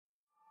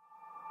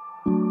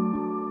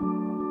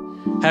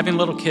Having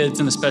little kids,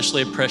 and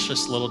especially a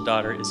precious little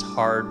daughter, is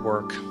hard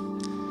work.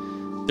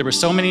 There were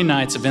so many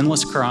nights of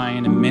endless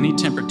crying and many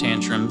temper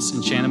tantrums,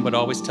 and Shannon would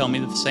always tell me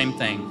the same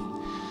thing.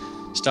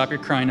 Stop your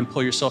crying and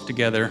pull yourself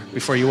together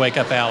before you wake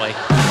up Allie.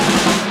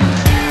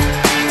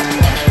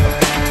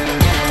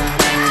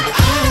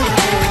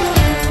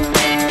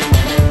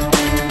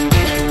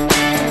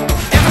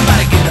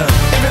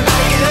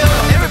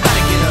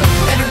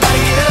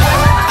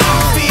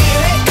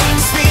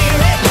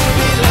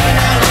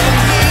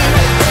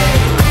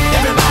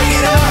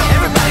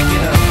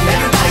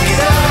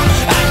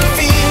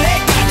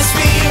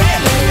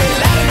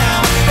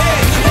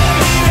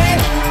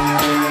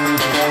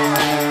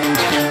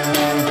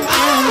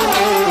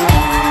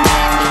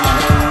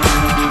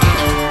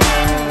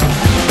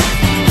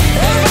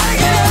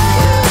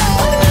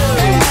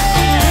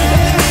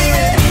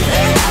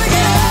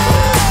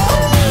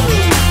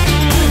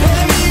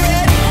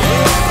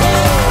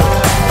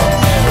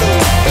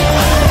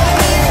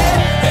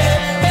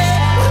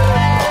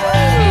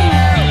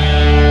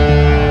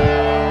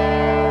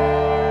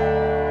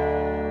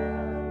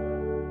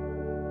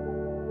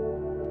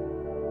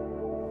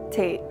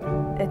 Tate,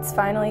 it's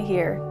finally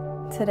here.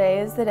 Today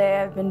is the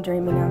day I've been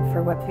dreaming of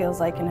for what feels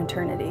like an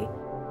eternity.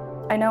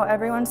 I know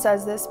everyone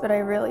says this, but I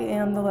really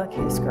am the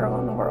luckiest girl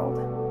in the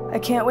world. I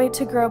can't wait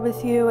to grow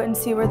with you and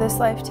see where this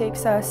life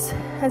takes us.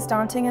 As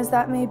daunting as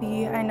that may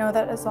be, I know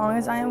that as long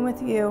as I am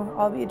with you,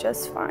 I'll be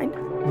just fine.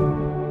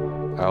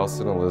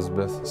 Allison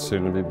Elizabeth,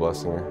 soon to be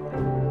blessing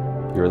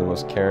her. You are the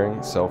most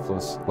caring,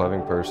 selfless,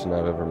 loving person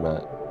I've ever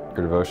met.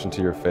 Your devotion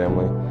to your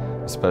family,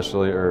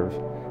 especially Irv,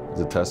 is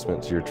a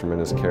testament to your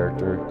tremendous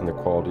character and the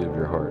quality of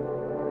your heart.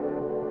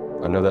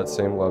 I know that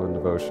same love and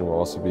devotion will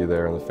also be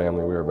there in the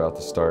family we are about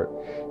to start,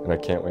 and I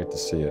can't wait to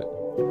see it.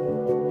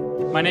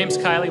 My name's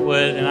Kylie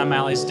Wood, and I'm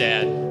Allie's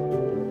dad.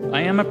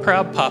 I am a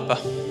proud papa,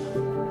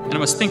 and I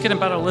was thinking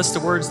about a list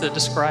of words that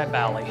describe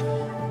Allie.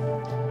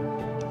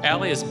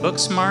 Allie is book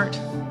smart,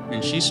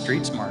 and she's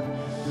street smart.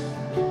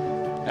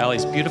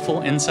 Allie's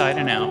beautiful inside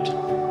and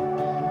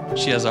out.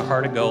 She has a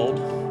heart of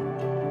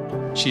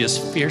gold. She is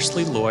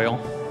fiercely loyal.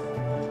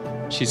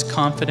 She's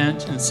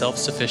confident and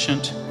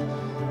self-sufficient.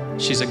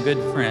 She's a good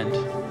friend.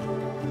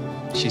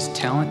 She's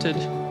talented.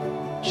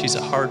 She's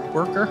a hard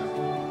worker.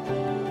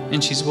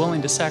 And she's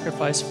willing to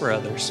sacrifice for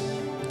others.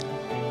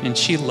 And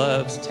she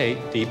loves Tate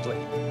deeply.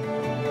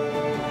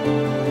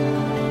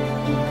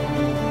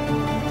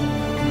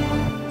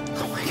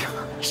 Oh my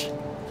gosh.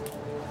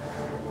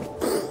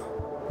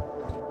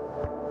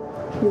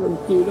 You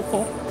look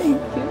beautiful.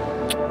 Thank you.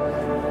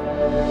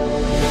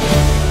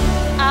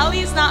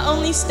 Allie is not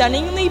only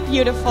stunningly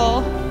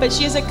beautiful, but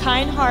she has a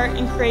kind heart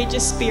and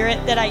courageous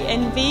spirit that I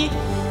envy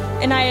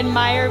and I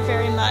admire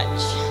very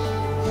much.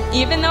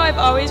 Even though I've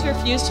always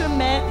refused to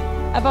admit,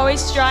 I've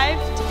always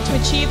strived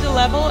to achieve the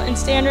level and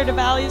standard of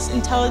Allie's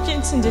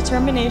intelligence and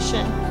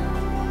determination.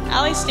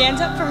 Allie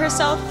stands up for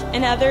herself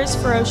and others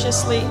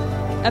ferociously,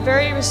 a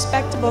very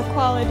respectable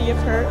quality of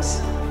hers.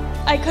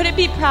 I couldn't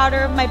be prouder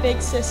of my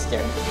big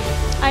sister.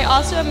 I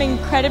also am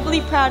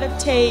incredibly proud of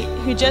Tate,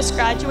 who just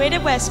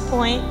graduated West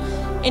Point,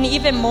 and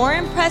even more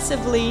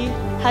impressively,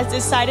 has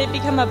decided to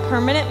become a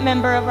permanent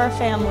member of our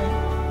family.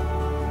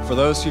 For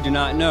those who do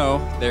not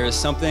know, there is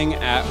something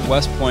at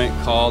West Point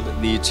called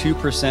the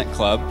 2%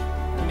 Club,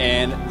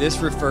 and this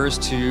refers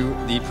to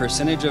the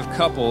percentage of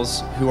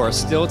couples who are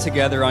still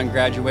together on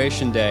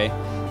graduation day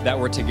that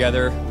were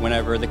together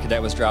whenever the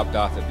cadet was dropped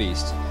off at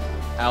Beast.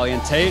 Allie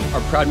and Tate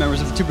are proud members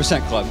of the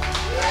 2% Club.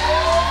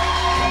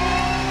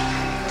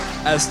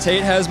 As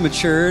Tate has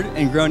matured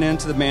and grown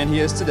into the man he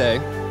is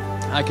today,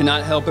 I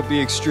cannot help but be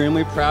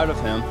extremely proud of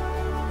him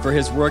for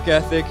his work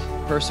ethic,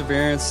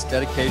 perseverance,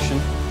 dedication.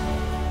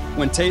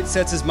 When Tate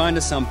sets his mind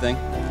to something,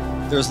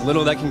 there's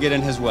little that can get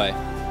in his way.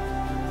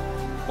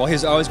 While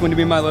he's always going to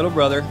be my little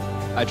brother,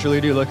 I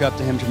truly do look up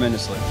to him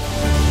tremendously.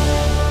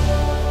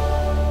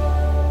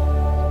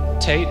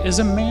 Tate is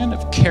a man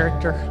of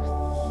character.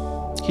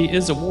 He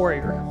is a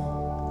warrior.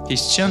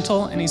 He's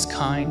gentle and he's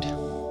kind.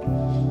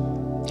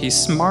 He's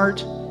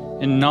smart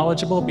and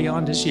knowledgeable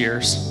beyond his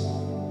years.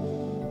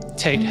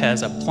 Tate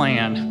has a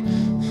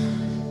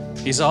plan.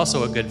 He's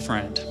also a good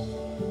friend.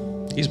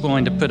 He's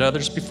willing to put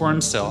others before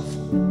himself.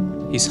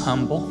 He's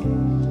humble.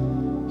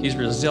 He's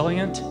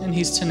resilient and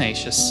he's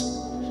tenacious.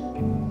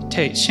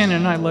 Tate, Shannon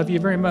and I love you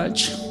very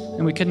much,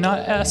 and we could not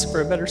ask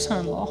for a better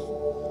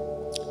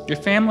son-in-law. Your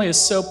family is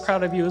so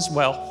proud of you as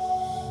well.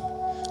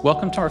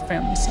 Welcome to our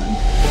family, son.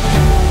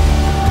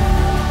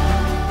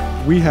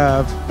 We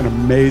have an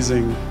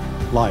amazing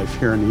life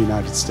here in the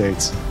United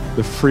States.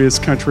 The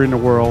freest country in the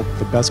world,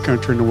 the best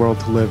country in the world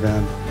to live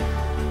in.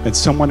 And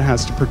someone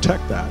has to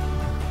protect that.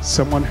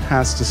 Someone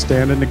has to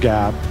stand in the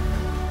gap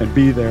and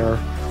be there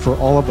for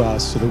all of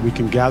us so that we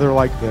can gather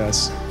like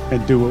this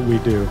and do what we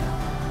do.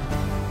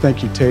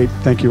 Thank you, Tate.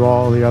 Thank you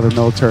all the other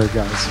military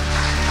guys.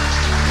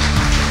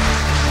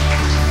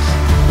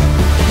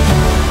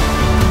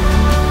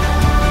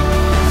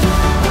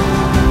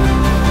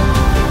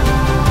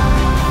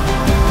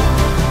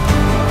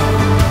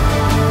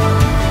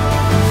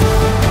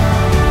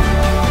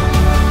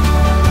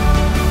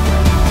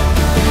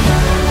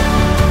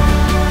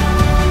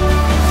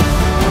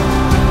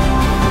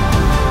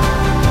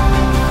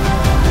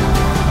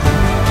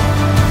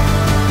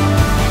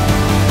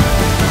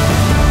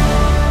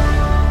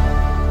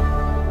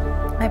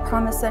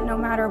 promise that no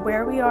matter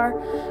where we are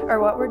or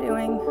what we're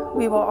doing,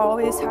 we will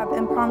always have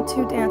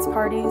impromptu dance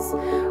parties.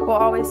 We'll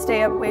always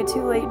stay up way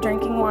too late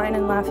drinking wine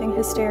and laughing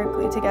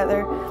hysterically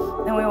together,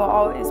 and we will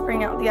always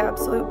bring out the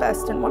absolute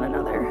best in one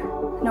another.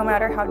 No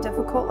matter how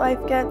difficult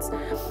life gets,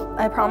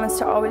 I promise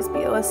to always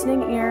be a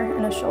listening ear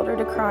and a shoulder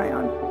to cry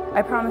on.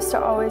 I promise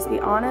to always be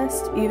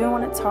honest, even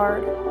when it's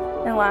hard.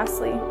 And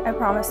lastly, I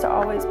promise to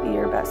always be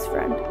your best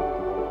friend.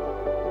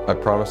 I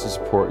promise to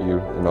support you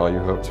in all you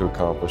hope to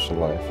accomplish in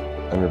life.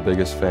 I'm your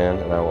biggest fan,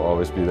 and I will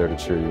always be there to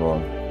cheer you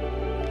on.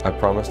 I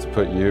promise to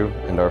put you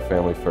and our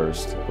family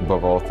first.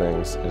 Above all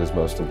things, it is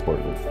most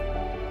important.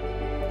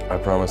 I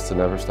promise to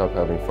never stop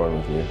having fun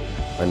with you.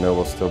 I know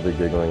we'll still be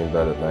giggling in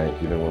bed at night,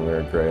 even when we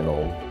are gray and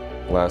old.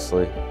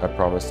 Lastly, I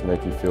promise to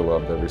make you feel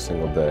loved every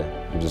single day.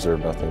 You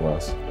deserve nothing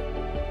less.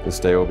 This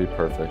day will be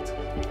perfect.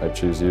 I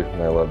choose you,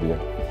 and I love you.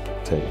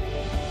 Tate.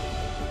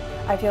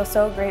 I feel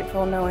so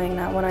grateful knowing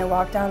that when I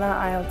walk down that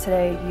aisle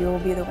today, you will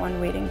be the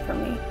one waiting for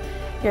me.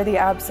 You're the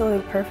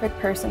absolute perfect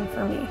person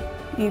for me.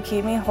 You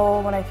keep me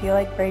whole when I feel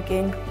like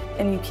breaking,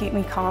 and you keep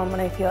me calm when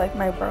I feel like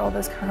my world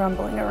is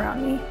crumbling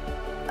around me.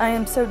 I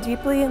am so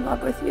deeply in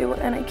love with you,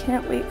 and I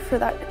can't wait for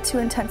that to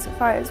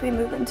intensify as we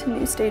move into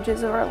new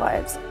stages of our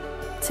lives.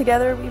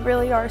 Together, we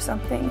really are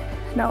something.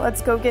 Now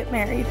let's go get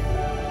married.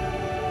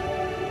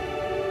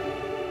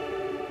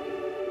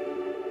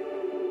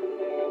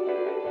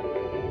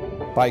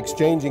 By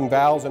exchanging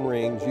vows and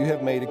rings, you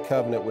have made a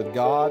covenant with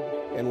God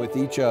and with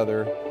each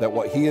other that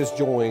what He has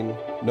joined,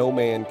 no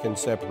man can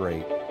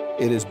separate.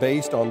 It is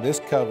based on this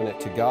covenant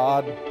to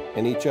God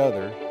and each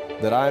other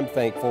that I am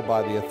thankful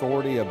by the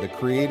authority of the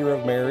Creator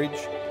of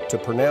marriage to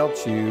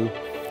pronounce you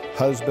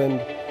husband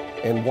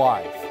and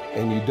wife.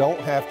 And you don't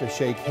have to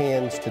shake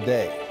hands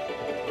today.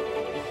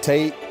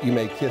 Tate, you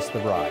may kiss the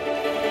bride.